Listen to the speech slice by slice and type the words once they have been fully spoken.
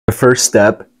first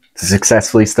step to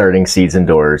successfully starting seeds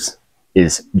indoors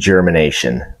is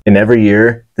germination. And every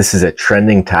year, this is a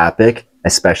trending topic,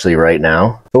 especially right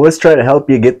now. So let's try to help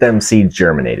you get them seeds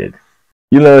germinated.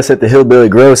 You'll notice at the Hillbilly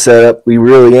Grow setup, we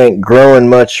really ain't growing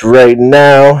much right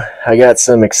now. I got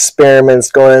some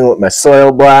experiments going with my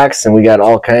soil blocks, and we got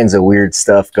all kinds of weird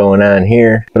stuff going on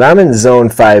here. But I'm in zone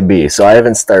 5B, so I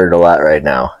haven't started a lot right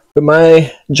now. But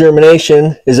my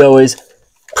germination is always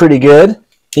pretty good.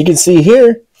 You can see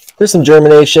here, there's some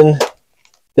germination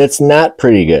that's not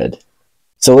pretty good.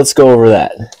 So let's go over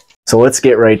that. So let's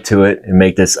get right to it and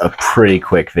make this a pretty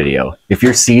quick video. If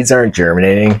your seeds aren't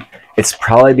germinating, it's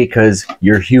probably because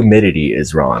your humidity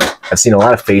is wrong. I've seen a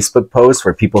lot of Facebook posts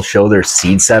where people show their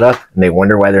seed setup and they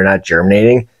wonder why they're not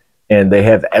germinating, and they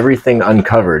have everything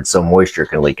uncovered so moisture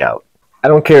can leak out. I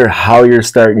don't care how you're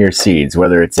starting your seeds,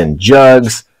 whether it's in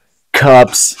jugs,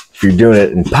 cups, if you're doing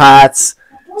it in pots,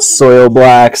 soil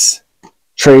blocks,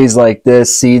 trays like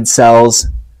this, seed cells,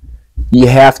 you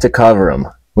have to cover them.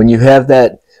 When you have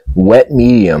that wet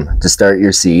medium to start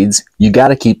your seeds, you got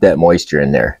to keep that moisture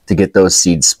in there to get those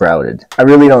seeds sprouted. I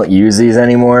really don't use these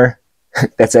anymore.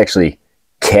 That's actually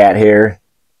cat hair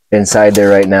inside there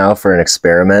right now for an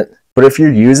experiment. But if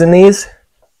you're using these,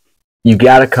 you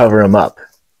got to cover them up.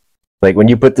 Like when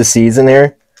you put the seeds in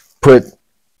there, put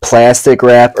plastic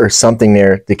wrap or something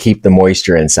there to keep the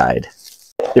moisture inside.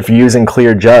 If you're using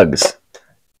clear jugs,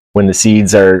 when the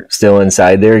seeds are still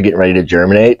inside there getting ready to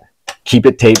germinate, keep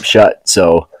it taped shut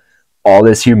so all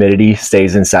this humidity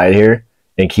stays inside here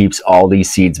and keeps all these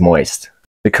seeds moist.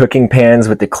 The cooking pans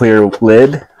with the clear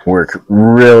lid work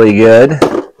really good.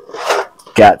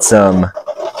 Got some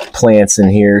plants in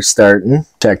here starting.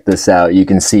 Check this out. You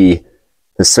can see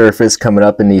the surface coming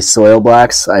up in these soil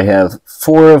blocks. I have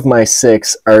 4 of my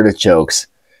 6 artichokes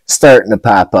starting to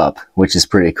pop up, which is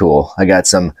pretty cool. I got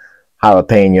some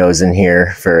jalapenos in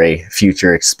here for a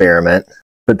future experiment.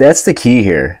 But that's the key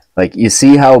here. Like, you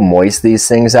see how moist these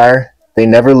things are? They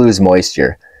never lose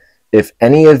moisture. If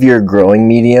any of your growing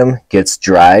medium gets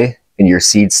dry and your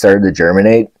seeds start to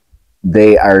germinate,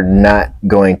 they are not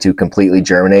going to completely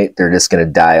germinate. They're just going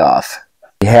to die off.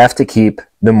 You have to keep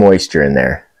the moisture in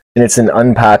there. And it's an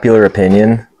unpopular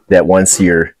opinion that once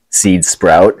your seeds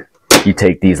sprout, you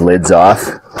take these lids off.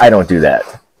 I don't do that.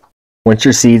 Once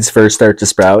your seeds first start to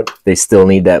sprout, they still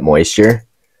need that moisture.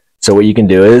 So what you can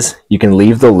do is you can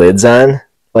leave the lids on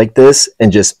like this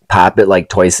and just pop it like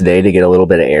twice a day to get a little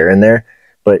bit of air in there,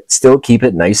 but still keep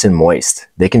it nice and moist.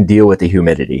 They can deal with the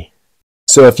humidity.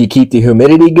 So if you keep the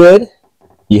humidity good,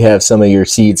 you have some of your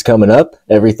seeds coming up,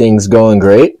 everything's going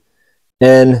great.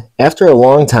 And after a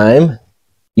long time,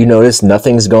 you notice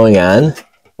nothing's going on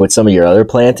with some of your other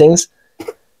plantings.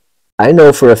 I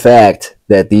know for a fact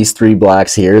that these 3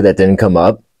 blocks here that didn't come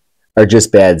up are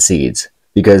just bad seeds,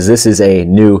 because this is a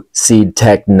new seed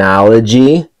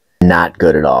technology. Not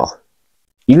good at all.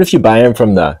 Even if you buy them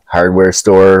from the hardware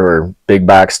store or big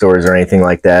box stores or anything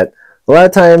like that, a lot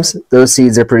of times those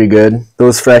seeds are pretty good.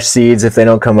 Those fresh seeds, if they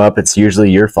don't come up, it's usually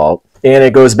your fault. And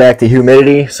it goes back to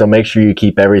humidity, so make sure you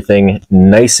keep everything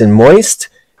nice and moist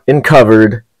and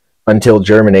covered until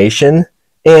germination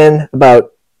and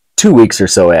about 2 weeks or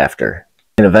so after.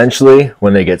 And eventually,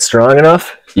 when they get strong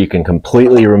enough, you can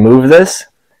completely remove this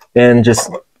and just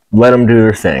let them do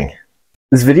their thing.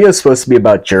 This video is supposed to be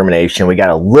about germination. We got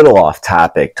a little off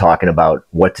topic talking about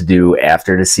what to do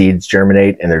after the seeds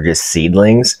germinate and they're just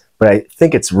seedlings. But I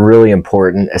think it's really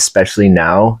important, especially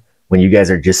now when you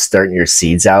guys are just starting your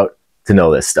seeds out, to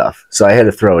know this stuff. So I had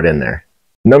to throw it in there.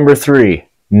 Number 3,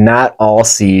 not all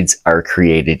seeds are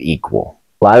created equal.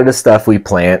 A lot of the stuff we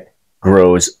plant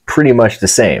grows pretty much the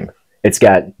same. It's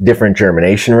got different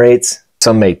germination rates.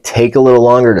 Some may take a little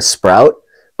longer to sprout,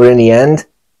 but in the end,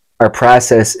 our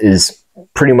process is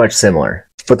pretty much similar.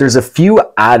 But there's a few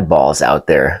oddballs out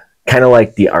there, kind of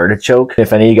like the artichoke.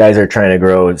 If any of you guys are trying to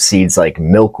grow seeds like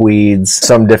milkweeds,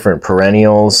 some different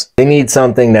perennials, they need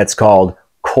something that's called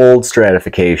cold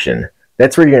stratification.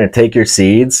 That's where you're going to take your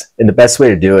seeds, and the best way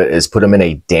to do it is put them in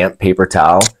a damp paper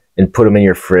towel and put them in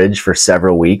your fridge for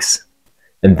several weeks,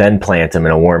 and then plant them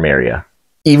in a warm area.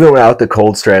 Even without the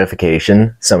cold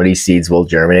stratification, some of these seeds will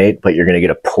germinate, but you're going to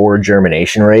get a poor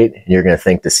germination rate, and you're going to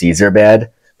think the seeds are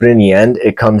bad. But in the end,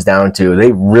 it comes down to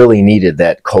they really needed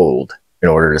that cold in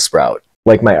order to sprout.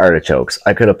 Like my artichokes,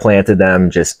 I could have planted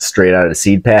them just straight out of the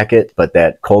seed packet, but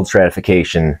that cold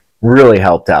stratification really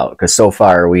helped out, because so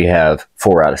far we have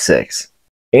 4 out of 6.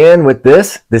 And with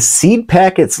this, the seed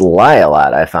packets lie a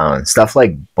lot, I found. Stuff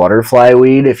like butterfly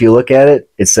weed, if you look at it,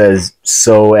 it says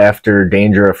sow after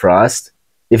danger of frost.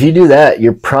 If you do that,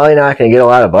 you're probably not going to get a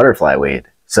lot of butterfly weed.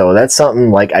 So that's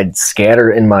something like I'd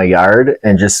scatter in my yard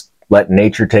and just let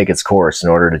nature take its course in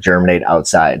order to germinate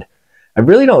outside. I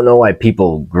really don't know why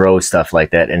people grow stuff like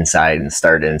that inside and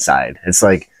start inside. It's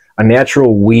like a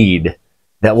natural weed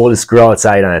that will just grow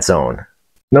outside on its own.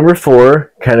 Number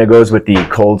 4 kind of goes with the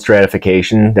cold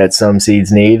stratification that some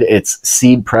seeds need. It's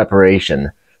seed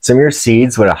preparation. Some of your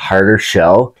seeds with a harder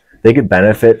shell, they could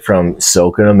benefit from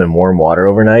soaking them in warm water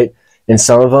overnight. And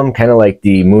some of them, kind of like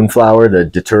the moonflower, the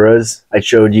daturas I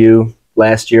showed you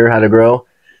last year how to grow,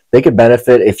 they could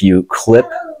benefit if you clip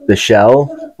the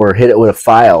shell or hit it with a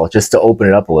file just to open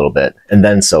it up a little bit and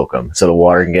then soak them so the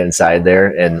water can get inside there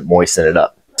and moisten it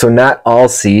up. So not all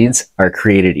seeds are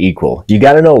created equal. You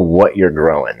got to know what you're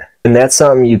growing. And that's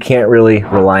something you can't really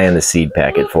rely on the seed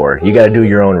packet for. You got to do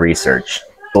your own research.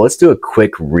 So let's do a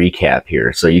quick recap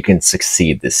here so you can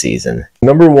succeed this season.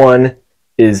 Number 1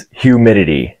 is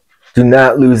humidity. Do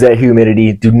not lose that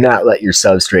humidity. Do not let your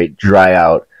substrate dry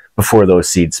out before those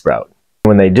seeds sprout.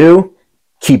 When they do,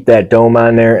 keep that dome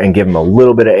on there and give them a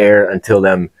little bit of air until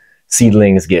them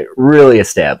seedlings get really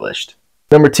established.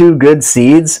 Number 2, good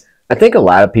seeds. I think a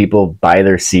lot of people buy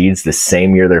their seeds the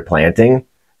same year they're planting.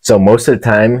 So most of the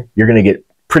time, you're going to get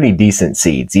pretty decent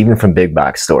seeds, even from big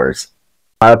box stores.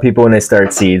 A lot of people, when they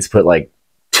start seeds, put like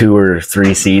 2 or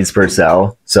 3 seeds per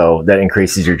cell. So that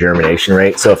increases your germination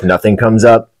rate. So if nothing comes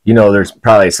up, you know there's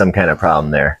probably some kind of problem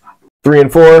there. 3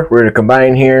 and 4, we're going to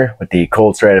combine here with the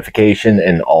cold stratification,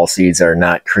 and all seeds are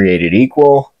not created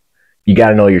equal. You got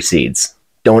to know your seeds.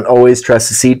 Don't always trust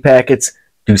the seed packets.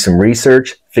 Do some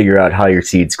research, figure out how your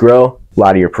seeds grow. A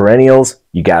lot of your perennials,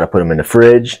 you got to put them in the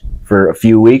fridge for a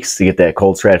few weeks to get that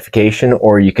cold stratification,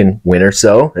 or you can winter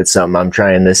sow. It's something I'm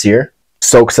trying this year.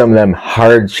 Soak some of them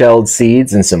hard-shelled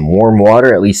seeds in some warm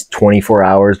water at least 24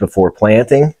 hours before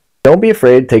planting. Don't be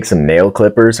afraid to take some nail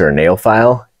clippers or a nail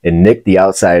file and nick the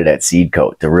outside of that seed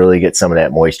coat to really get some of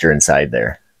that moisture inside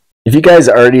there. If you guys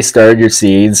already started your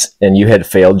seeds and you had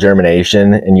failed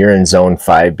germination and you're in zone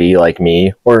 5B like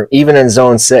me, or even in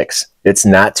zone 6, it's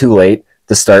not too late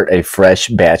to start a fresh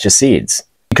batch of seeds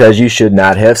because you should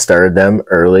not have started them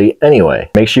early anyway.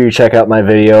 Make sure you check out my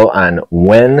video on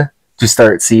when to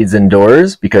start seeds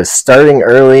indoors, because starting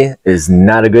early is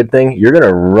not a good thing. You're going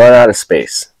to run out of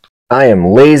space. I am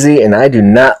lazy and I do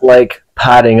not like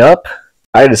potting up.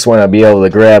 I just want to be able to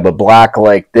grab a block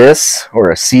like this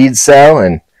or a seed cell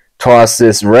and toss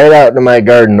this right out into my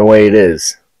garden the way it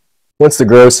is. Once the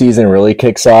grow season really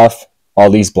kicks off, all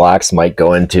these blocks might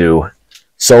go into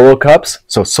solo cups.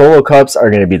 So solo cups are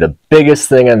going to be the biggest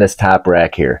thing on this top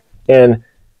rack here. And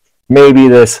maybe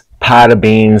this pot of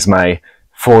beans my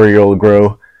 4-year-old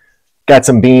grow. Got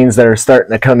some beans that are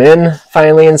starting to come in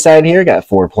finally inside here. Got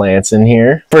 4 plants in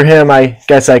here. For him, I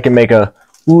guess I can make a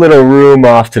little room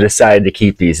off to the side to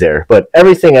keep these there. But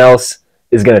everything else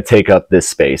is going to take up this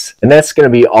space. And that's going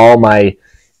to be all my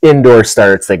indoor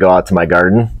starts that go out to my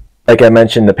garden. Like I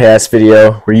mentioned in the past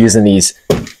video, we're using these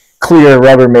clear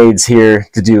Rubbermaids here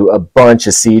to do a bunch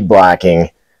of seed blocking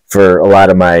for a lot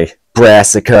of my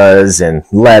brassicas and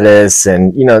lettuce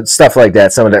and, you know, stuff like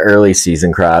that. Some of the early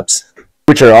season crops,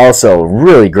 which are also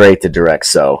really great to direct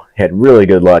sow. Had really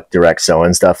good luck direct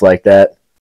sowing stuff like that.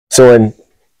 So when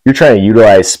you're trying to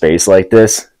utilize space like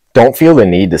this, don't feel the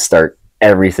need to start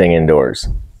everything indoors.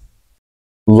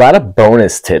 A lot of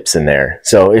bonus tips in there.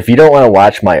 So if you don't want to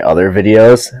watch my other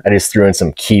videos, I just threw in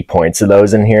some key points of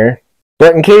those in here.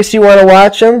 But in case you want to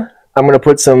watch them, I'm going to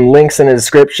put some links in the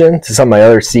description to some of my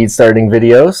other seed starting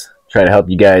videos. Try to help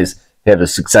you guys have a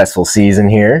successful season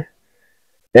here.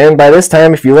 And by this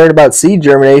time, if you learned about seed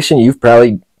germination, you've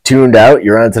probably tuned out.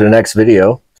 You're on to the next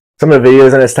video. Some of the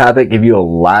videos on this topic give you a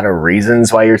lot of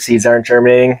reasons why your seeds aren't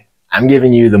germinating. I'm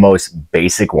giving you the most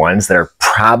basic ones that are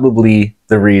probably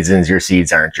the reasons your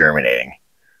seeds aren't germinating.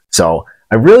 So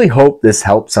I really hope this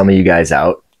helped some of you guys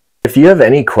out. If you have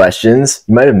any questions,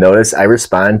 you might have noticed I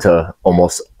respond to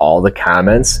almost all the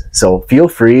comments. So feel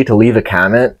free to leave a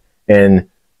comment and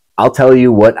I'll tell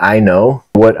you what I know,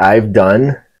 what I've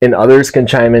done, and others can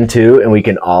chime in too, and we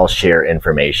can all share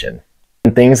information.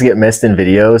 When things get missed in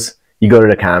videos, you go to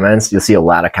the comments, you'll see a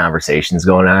lot of conversations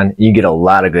going on. You get a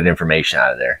lot of good information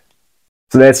out of there.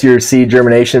 So that's your seed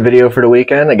germination video for the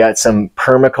weekend. I got some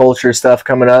permaculture stuff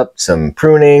coming up, some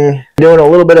pruning, doing a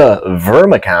little bit of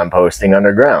vermicomposting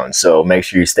underground. So make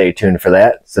sure you stay tuned for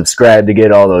that. Subscribe to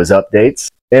get all those updates.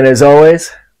 And as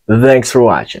always, thanks for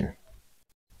watching.